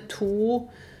med 2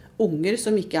 unger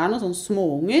som ikke er noen sånn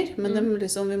småunger, men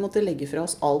vi måtte legge fra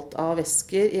oss alt av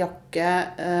vesker, jakke,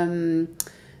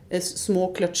 små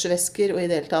kløtsjvesker og i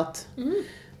det hele tatt.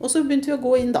 Og så begynte vi å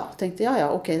gå inn da. Tenkte ja,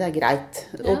 ok, det greit.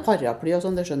 Og paraply og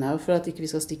sånn, det skjønner jeg jo, for at ikke vi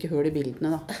skal stikke hull i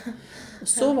bildene da.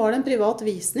 Så var det en privat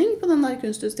visning på den der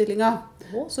kunstutstillingen.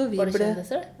 Så vi var det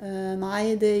kjendiser?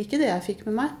 Nei, det ikke det jeg fikk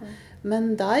med meg.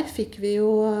 Men der fikk vi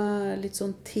jo litt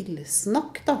sånn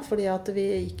tilsnakk da, fordi at vi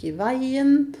gikk i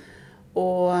veien.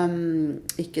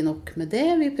 Og ikke nok med det,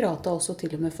 vi pratet også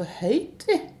til og med for høyt,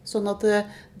 vi. Sånn at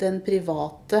den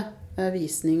private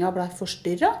visningen ble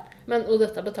forstyrret. Og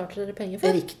dette betalte dere penger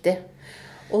for? Riktig.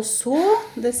 Og så,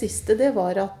 det siste, det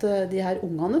var at de her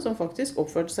ungene som faktisk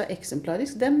oppførte seg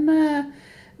eksemplarisk,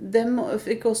 dem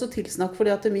fikk også tilsnakk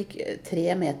fordi at de gikk 3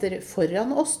 meter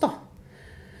foran oss da.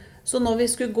 Så når vi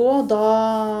skulle gå,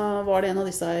 da var det en av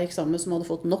disse eksamen som hadde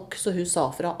fått nok, så hun sa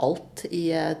fra alt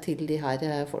til de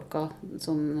her folka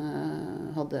som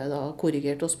hadde da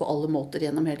korrigert oss på alle måter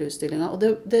gjennom hele utstillingen. Og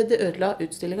det ødela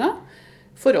utstillingen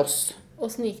for oss.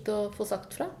 Hvordan gikk det å få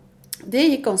sagt fra? Det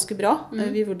gikk ganske bra.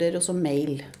 Vi vurderer også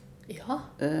mail. Ja.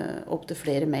 Opp til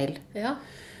flere mail. Ja.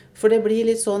 For det blir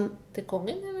litt sånn... Til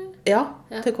kongen, eller? Ja,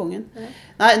 til kongen. Ja.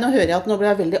 Nei, nå hører jeg at nå ble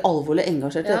jeg veldig alvorlig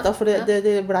engasjert i dette, for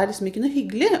det ble liksom ikke noe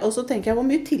hyggelig. Og så tenker jeg, hvor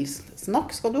mye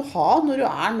tilsnakk skal du ha når du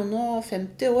er noen og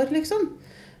 50 år, liksom?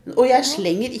 Og jeg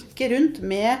slenger ikke rundt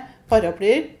med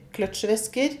paraplyer,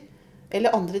 kløtsjvesker,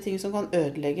 eller andre ting som kan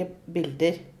ødelegge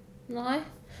bilder. Nei.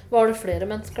 Var det flere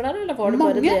mennesker der, eller var det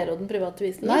bare dere og den private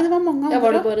visningen? Nei, det var mange andre. Ja,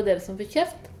 var det bare dere som fikk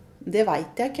kjeft? Det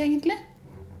vet jeg ikke egentlig.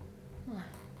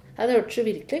 Nei, det hørtes jo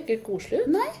virkelig ikke koselig ut.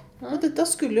 Nei, og dette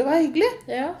skulle jo være hyggelig.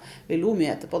 Ja. Vi lo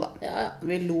mye etterpå da. Ja.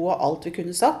 Vi lo av alt vi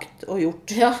kunne sagt og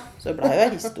gjort. Ja. Så det ble jo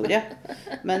en historie.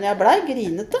 Men jeg ble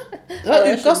grinete. Det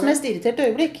var ukas mest irriterte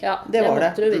øyeblikk. Ja, det var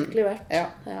det. måtte det virkelig vært. Ja.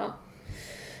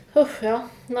 Ja.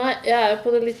 Nei, jeg er jo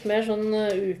på det litt mer sånn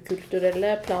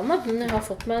ukulturelle planet, men jeg har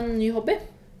fått meg en ny hobby.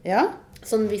 Ja.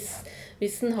 Sånn hvis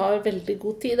den har veldig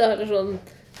god tid, eller sånn,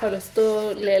 har lyst til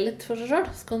å le litt for seg selv,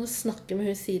 så kan du snakke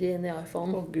med hun Siri inn i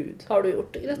iPhone. Å Gud. Har du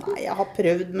gjort det, Grete? Nei, jeg har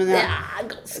prøvd, men det er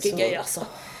ganske gøy, altså.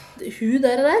 Hun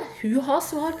der, hun har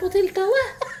svar på tiltale.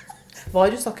 Hva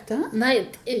har du sagt det? Nei,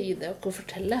 det er jo ikke å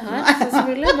fortelle her,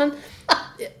 selvfølgelig, men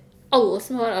alle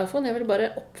som har iPhone, jeg vil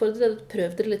bare oppfordre dere,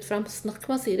 prøv dere litt frem. Snakk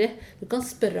med Siri. Du kan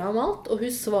spørre om alt, og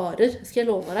hun svarer. Skal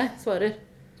jeg love deg, svarer.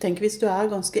 Tenk hvis du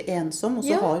er ganske ensom, og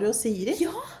så har du Siri.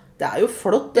 Ja. Det er jo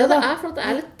flott, det da. Ja, det er flott. Det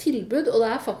er litt tilbud, og det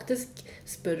er faktisk,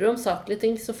 spør du om saklige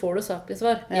ting, så får du saklige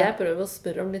svar. Ja. Jeg prøver å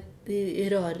spørre om litt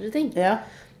rarere ting. Ja.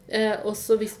 Og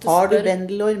så hvis du har du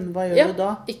bendelorm, hva gjør du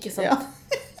da? Ikke sant. Ja.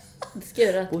 Det skal jeg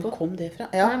gjøre etterpå. Hvor kom det fra?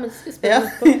 Ja. Nei, men det skal jeg spørre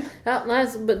etterpå. Ja, nei,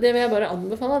 det vil jeg bare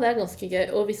anbefale. Det er ganske gøy.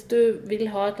 Og hvis du vil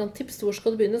ha et eller annet tips, hvor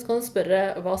skal du begynne, så kan du spørre,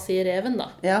 hva sier reven da?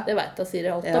 Ja. Det vet jeg sier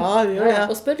alt om. Ja.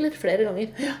 Og spør litt flere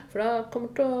ganger, for da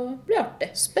kommer det til å bli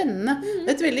artig. Spennende.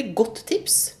 Et veldig godt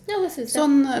tips. Ja, det synes jeg.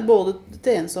 Sånn både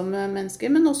til ensomme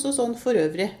mennesker, men også sånn for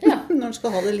øvrig. Ja. Når du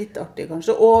skal ha det litt artig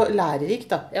kanskje, og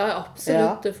lærerikt da. Ja,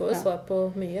 absolutt. Du får jo svar på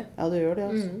mye. Ja, du gjør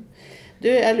det altså. Du,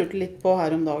 jeg lurte litt på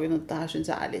her om dagen, og dette her synes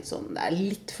jeg er litt sånn, det er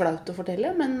litt flaut å fortelle,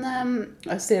 men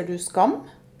ser du Skam?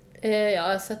 Ja, jeg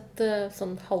har sett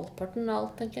sånn halvparten av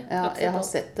alt, tenker jeg. Ja, jeg har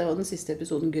sett det, og den siste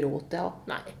episoden gråt jeg også.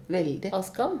 Nei. Veldig. Av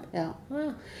Skam? Ja.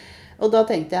 Og da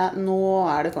tenkte jeg, nå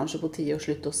er det kanskje på tide å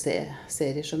slutte å se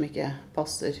serier som ikke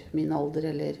passer min alder,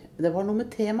 eller... Det var noe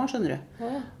med tema, skjønner du.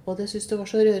 Og det synes jeg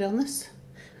var så rørende.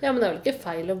 Ja, men det er vel ikke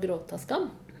feil å gråte av skam?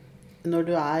 Når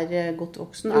du er godt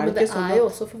voksen, er det ikke sånn at... det er jo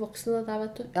også for voksne det der,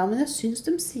 vet du. Ja, men jeg synes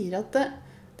de sier at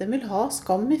de vil ha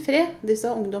skam i fred, disse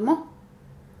ungdommer.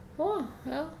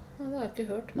 Ja, det har jeg ikke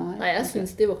hørt. Nei, jeg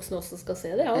synes de voksne også skal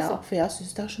se det, altså. Ja, for jeg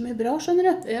synes det er så mye bra, skjønner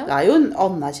du. Ja. Det er jo en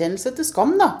anerkjennelse til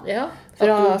Skam, da. Ja,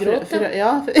 at du gråt,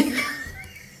 ja.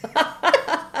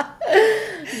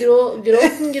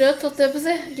 Gråten grøt, holdt jeg på å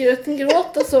si. Grøten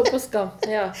gråt og så på Skam.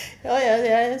 Ja,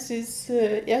 jeg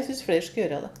synes flere skal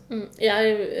gjøre det.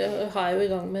 Jeg har jo i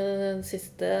gang med den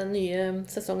siste nye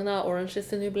sesongen av Orange is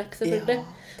the New Black, selvfølgelig.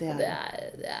 Ja, det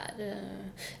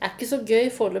er ikke så gøy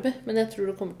foreløpig, men jeg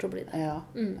tror det kommer til å bli det. Ja,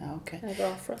 ok. Jeg er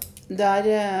glad for det.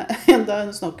 Da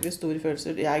snakker vi store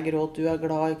følelser. Jeg gråt, du er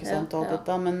glad, ikke sant, alt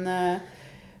dette.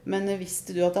 Men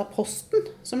visste du at det er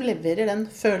Posten som leverer den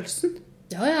følelsen?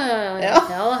 Ja.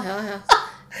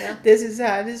 Det synes jeg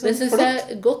er litt sånn flott. Det synes jeg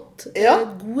er godt.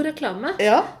 God reklame.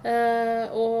 Ja.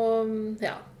 Og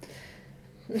ja.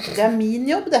 Det er min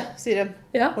jobb det, sier de.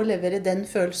 Å levere den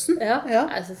følelsen. Ja.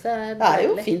 Jeg synes det er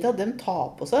jo fint at de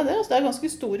tar på seg det. Det er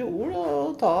ganske store ord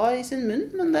å ta i sin munn,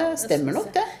 men det stemmer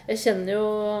nok det. Jeg kjenner jo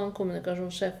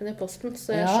kommunikasjonssjefen i Posten,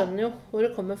 så jeg skjønner jo hvor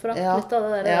det kommer fra. Litt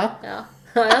av det der. Ja,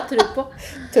 jeg tror på.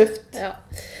 Tøft. Ja.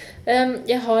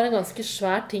 Jeg har en ganske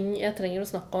svær ting jeg trenger å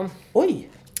snakke om. Oi!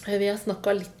 Vi har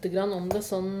snakket litt grann om det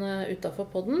sånn utenfor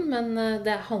podden, men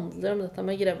det handler om dette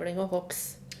med grevling og koks.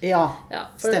 Ja,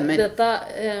 for stemmer. Dette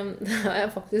det har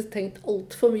jeg faktisk tenkt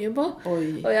alt for mye på.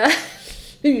 Oi. Og jeg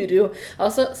lurer jo.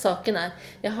 Altså, saken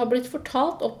jeg har blitt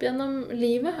fortalt opp gjennom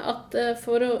livet at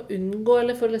for å unngå,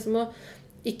 eller for liksom å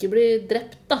ikke bli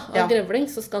drept da, av grevling,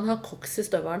 så skal han ha koks i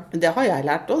støvelen. Det har jeg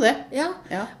lært også, det. Ja.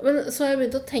 Men så har jeg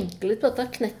begynt å tenke litt på dette,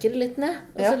 knekker det litt ned.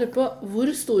 Og så lurer jeg på, hvor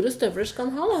store støvler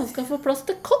skal han ha da? Han skal få plass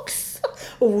til koks.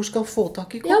 Og hvor skal han få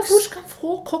tak i koks? Ja, hvor skal han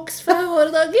få koks fra våre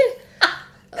dager?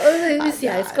 Hvis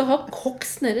jeg skal ha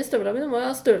koks nede i støvlene mine, må jeg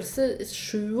ha størrelse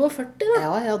 47 da.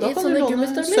 Ja, da kan du låne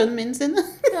sønnen min sine.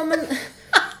 Ja, men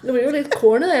det blir jo litt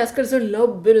corny da. Jeg skal liksom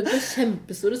labbe rundt med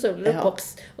kjempestore støvler og koks.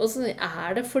 Og så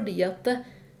det fordi at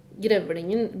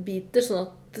grevlingen biter sånn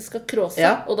at det skal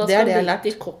kråse, og da skal han bite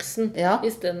i koksen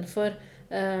i stedet for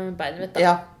beinet mitt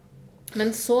da.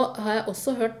 Men så har jeg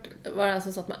også hørt, var det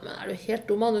som sa til meg, men du helt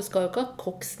dum, du skal jo ikke ha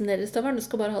koks nede i støvelen, du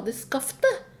skal bare ha det i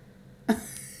skaftet.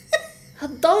 Ja,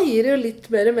 da gir det jo litt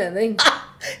mer mening.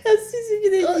 Jeg synes ikke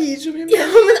det gir så mye mening. Ja,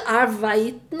 men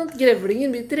vet den at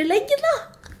grevlingen biter i leggen da?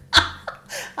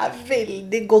 Det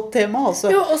veldig godt tema, altså.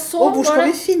 Jo, og hvor skal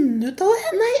vi finne ut av det?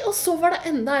 Nei, og så var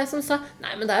det enda jeg som sa,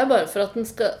 nei, men det jo bare for at den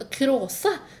skal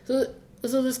kråse.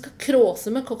 Så du skal kråse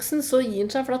med koksen, så gir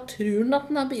den seg, for da tror den at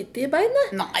den har bitet i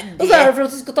beinet. Nei, Og så det for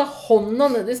at du skal ta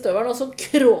hånda ned i støvelen, og så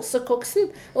kråse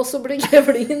koksen, og så blir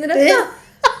grevlingen rett da.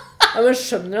 Ja, men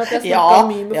skjønner du at jeg snakker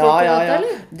mye med folk om dette,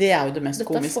 eller? Det jo det mest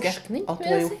komiske, forskning, at du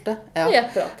har gjort det. Ja.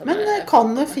 Men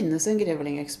kan det finnes en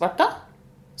grevlingekspert da?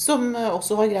 Som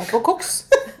også har greie på koks?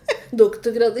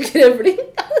 Doktorgrad i grevling.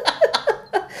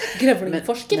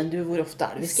 Grevlingforsker. Men du, hvor ofte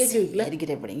det vi ser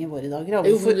grevling i våre dager?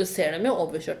 Jo, for du ser dem jo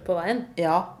overkjørt på veien.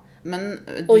 Ja, men...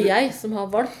 Og jeg som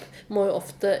har valp, må jo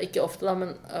ofte, ikke ofte da,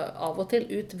 men av og til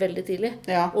ut veldig tidlig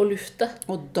og lufte.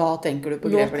 Og da tenker du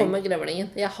på grevling? Nå kommer grevlingen.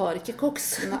 Jeg har ikke koks,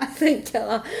 tenker jeg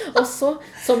da. Og så,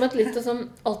 som et lite som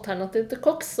alternativ til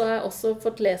koks, så har jeg også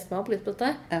fått lest meg opp litt på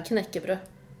dette. Knekkebrød.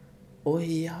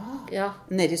 Ja.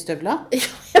 Nede i støvla? Ja,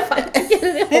 jeg vet ikke,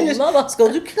 eller i hånda da.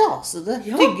 Skal du knase det?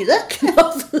 Tygge det?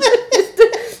 Knase det.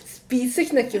 Spise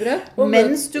knekkebrød.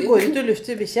 Mens du går ut og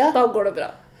lufter bikkja? Da går det bra.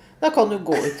 Da kan du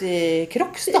gå ut i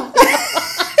kroks da.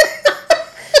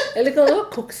 Eller kan du ha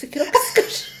koks i kroks,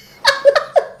 kanskje?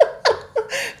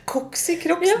 Koks i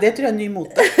kroks, det tror jeg ny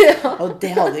mote. Og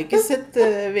det hadde ikke sett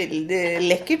veldig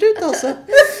lekkert ut, altså.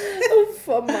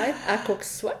 For meg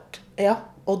koks svart. Ja,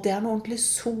 og det noe ordentlig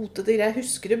sotete greier. Jeg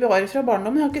husker det bare fra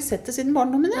barndommen. Jeg har ikke sett det siden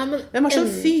barndommen. Hvem som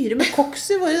fyrer med koks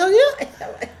i våre dager?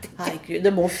 Jeg vet ikke. Herregud,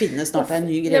 det må finnes snart en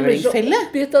ny grevlingfelle. Jeg blir så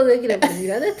oppgitt av det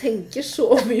grevlinggreiene. Jeg tenker så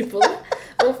mye på det.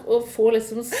 Og få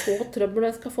liksom så trøbbel når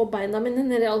jeg skal få beina mine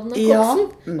ned i alden av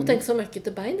koksen. Og tenke så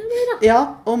møkkete beina mine. Ja,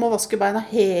 og må vaske beina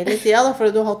hele tiden da, for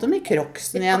du har hatt dem i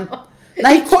kroksen igjen.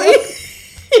 Nei, i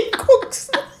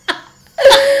koksen!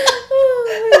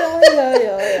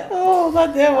 Nei,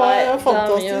 det var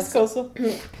fantastisk også.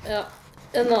 Ja.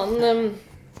 En annen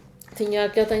ting jeg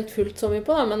ikke har tenkt fullt så mye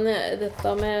på da, men dette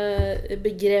med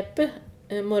begrepet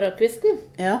morgenkvisten.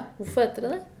 Hvorfor heter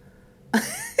det det?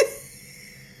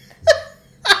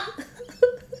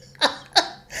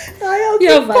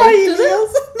 Jeg vet du det?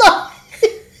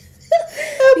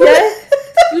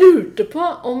 Jeg lurte på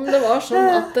om det var sånn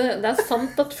at det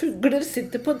sant at fugler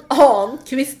sitter på en annen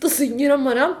kvist og synger om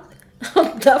morgenen. Og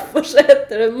derfor så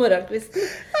heter det morgenkvisten.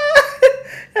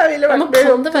 Jeg ville vært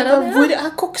mer opptatt av hvor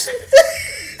koksen?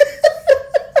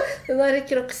 Den der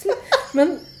kroksen.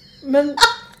 Men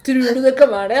tror du det kan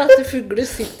være det? At fugler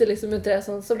sitter liksom i tre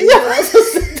sånn, så blir det så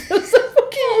sitter og så på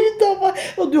Gud av meg.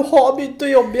 Og du har begynt å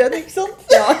jobbe igjen, ikke sant?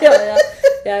 Ja.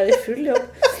 Jeg i full jobb.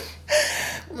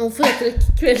 Hvorfor heter det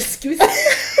ikke kveldskvist?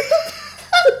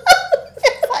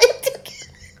 Jeg vet ikke.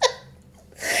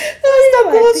 Jeg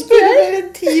snakker og spør mer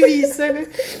enn 10 viser, eller...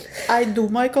 Nei,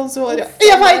 dumma jeg kan svare.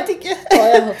 Jeg vet ikke. Har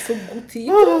jeg hatt for god tid?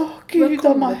 Gud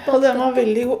av meg. Og den var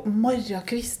veldig god.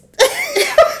 Morgenkvist.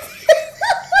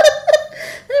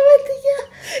 Jeg vet ikke.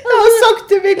 Jeg har sagt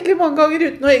det veldig mange ganger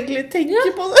uten å egentlig tenke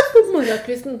på det. På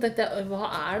morgenkvisten tenkte jeg, hva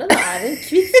det? Det en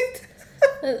kvist.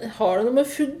 Har det noe med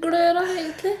fugl å gjøre,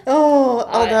 egentlig? Det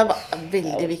var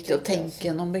veldig viktig å tenke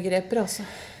gjennom begreper, altså.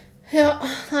 Ja,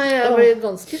 nei, jeg blir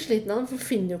ganske sliten av det, for jeg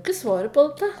finner jo ikke svaret på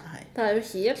dette. Det jo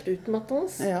helt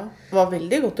utmattende. Ja, det var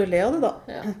veldig godt å le av det da.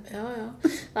 Ja.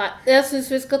 Nei, jeg synes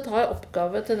vi skal ta en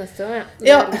oppgave til neste gang.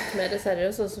 Det litt mer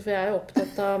seriøst, også, for jeg jo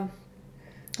opptatt av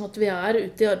at vi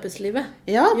ute i arbeidslivet.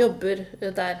 Jobber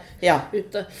der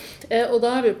ute. Og da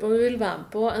har vi på om vi vil være med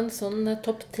på en sånn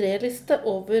topp 3-liste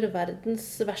over verdens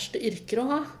verste yrker å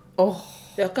ha.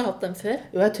 Vi har ikke hatt den før.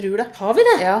 Jo, jeg tror det. Har vi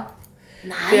det? Ja.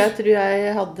 For jeg tror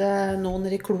jeg hadde noen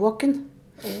i kloakken.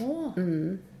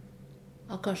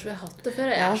 Ja, kanskje vi har hatt det før.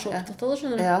 Jeg er så opptatt av det,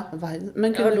 skjønner du. Ja,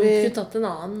 men kunne vi tatt en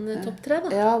annen topp 3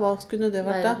 da? Ja, hva skulle det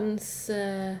vært da? Verdens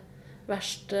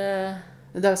verste...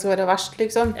 Det skal være verst,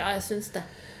 liksom? Ja, jeg synes det.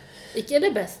 Ikke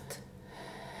eller best.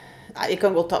 Nei, vi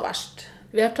kan godt ta verst.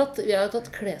 Vi har jo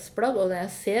tatt klesplagg, og når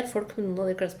jeg ser folk med noen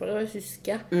av de klesplaggene,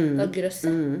 husker jeg, da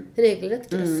grøsser. Regelrett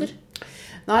grøsser.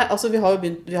 Nei, altså vi har jo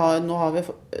begynt,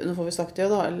 nå får vi sagt det,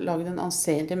 da, laget en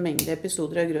anselig mengde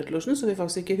episoder av Grøtlosjen, så vi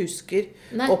faktisk ikke husker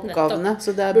oppgavene.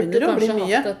 Så det begynner å bli mye. Burde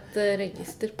kanskje hatt et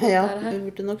register på dette her. Ja, vi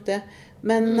burde nok det.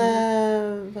 Men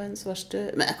verdens verste...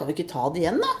 Men jeg kan jo ikke ta det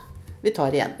igjen, da. Vi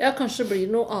tar det igjen. Ja, kanskje det blir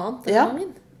noe annet denne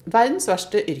gangen. Verdens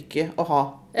verste yrke å ha.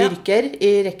 Yrker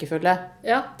i rekkefølge.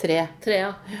 Ja. 3.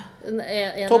 Ja.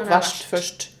 Topp verst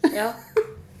først. Ja.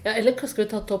 Ja, eller skal vi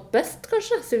ta topp best,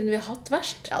 kanskje, siden vi har hatt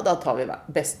verst? Ja, da tar vi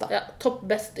best, da. Ja, topp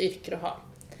best yrker å ha.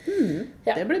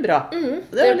 Det blir bra.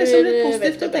 Det er liksom litt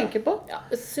positivt å tenke på. Ja,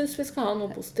 jeg synes vi skal ha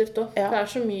noe positivt også. Det er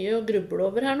så mye å gruble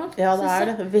over her nå. Ja, det er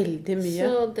det. Veldig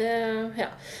mye. Så det,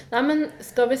 Nei, men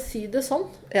skal vi si det sånn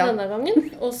denne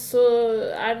gangen? Og så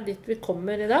er det dit vi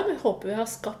kommer i dag. Vi håper vi har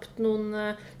skapt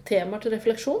noen temaer til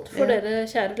refleksjon for dere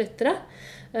kjære lyttere.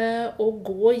 Og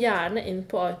gå gjerne inn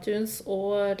på iTunes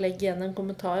og legg igjen en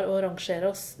kommentar og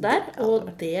rangere oss der.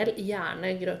 Og del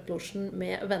gjerne Grøtlosjen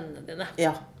med vennene dine.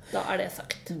 Ja. Da er det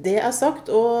sagt. Det er sagt,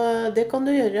 og det kan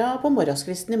du gjøre på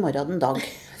morgenskvisten i morgen den dag.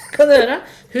 Kan du gjøre.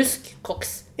 Husk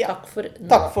koks. Takk for nå.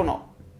 Takk for nå.